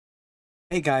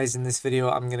Hey guys, in this video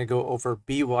I'm going to go over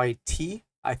BYT.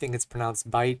 I think it's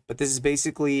pronounced Byte, but this is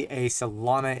basically a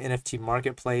Solana NFT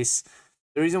marketplace.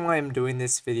 The reason why I'm doing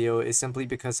this video is simply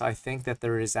because I think that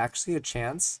there is actually a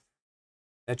chance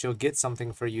that you'll get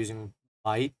something for using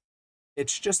Byte.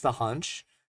 It's just a hunch.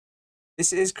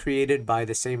 This is created by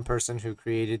the same person who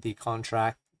created the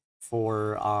contract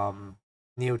for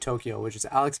Neo Tokyo, which is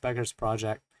Alex Becker's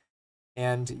project.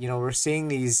 And we're seeing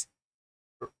these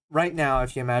right now.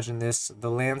 If you imagine this,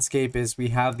 the landscape is we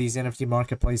have these NFT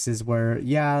marketplaces where,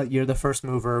 yeah, you're the first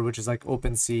mover, which is like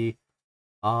OpenSea.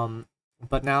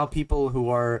 But now people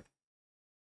who have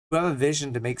a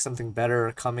vision to make something better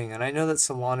are coming. And I know that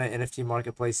Solana NFT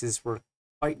marketplaces were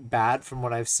quite bad from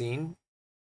what I've seen.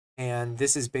 And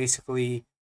this is basically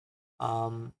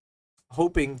um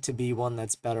hoping to be one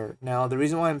that's better. Now, the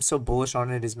reason why I'm so bullish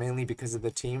on it is mainly because of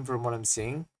the team from what I'm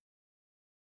seeing.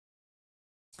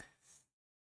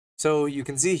 So you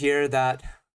can see here that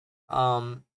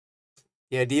um,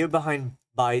 the idea behind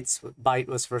Byte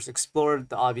was first explored.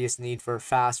 The obvious need for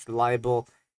fast, reliable,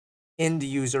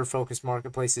 end-user focused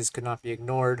marketplaces could not be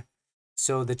ignored.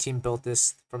 So the team built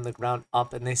this from the ground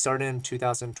up, and they started in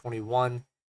 2021.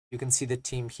 You can see the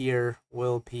team here: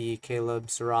 Will P,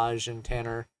 Caleb, Siraj, and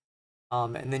Tanner.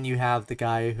 And then you have the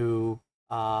guy who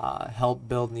helped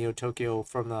build Neo Tokyo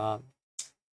from the,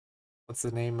 what's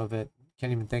the name of it?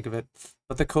 Can't even think of it.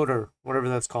 But the coder, whatever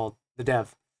that's called, the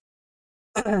dev.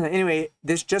 Anyway,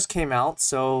 this just came out,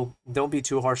 so don't be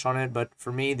too harsh on it. But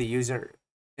for me, the user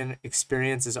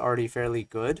experience is already fairly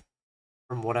good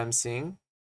from what I'm seeing.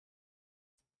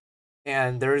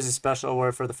 And there is a special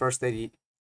where for the first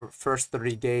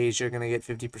 30 days, you're going to get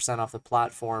 50% off the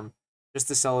platform just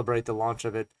to celebrate the launch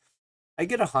of it. I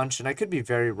get a hunch, and I could be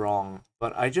very wrong,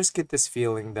 but I just get this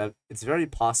feeling that it's very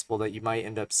possible that you might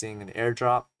end up seeing an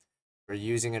airdrop or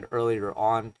using it earlier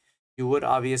on. You would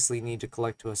obviously need to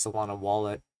collect to a Solana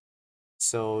wallet,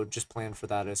 so just plan for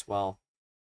that as well.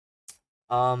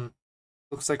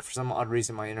 Looks like for some odd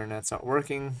reason my internet's not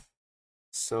working,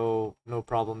 so no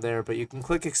problem there. But you can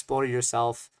click explore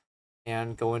yourself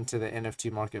and go into the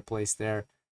NFT marketplace there.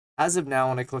 As of now,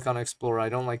 when I click on explore, I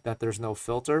don't like that there's no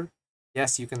filter.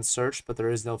 Yes, you can search, but there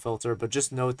is no filter. But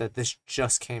just note that this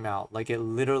just came out. Like, it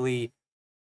literally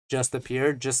just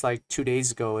appeared. Just like 2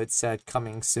 days ago, it said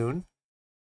coming soon.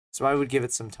 So I would give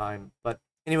it some time. But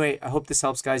anyway, I hope this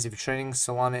helps, guys. If you're trading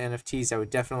Solana NFTs, I would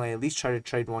definitely at least try to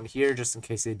trade one here just in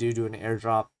case they do an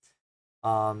airdrop.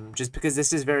 Just because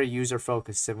this is very user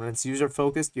focused. And when it's user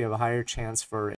focused, you have a higher chance for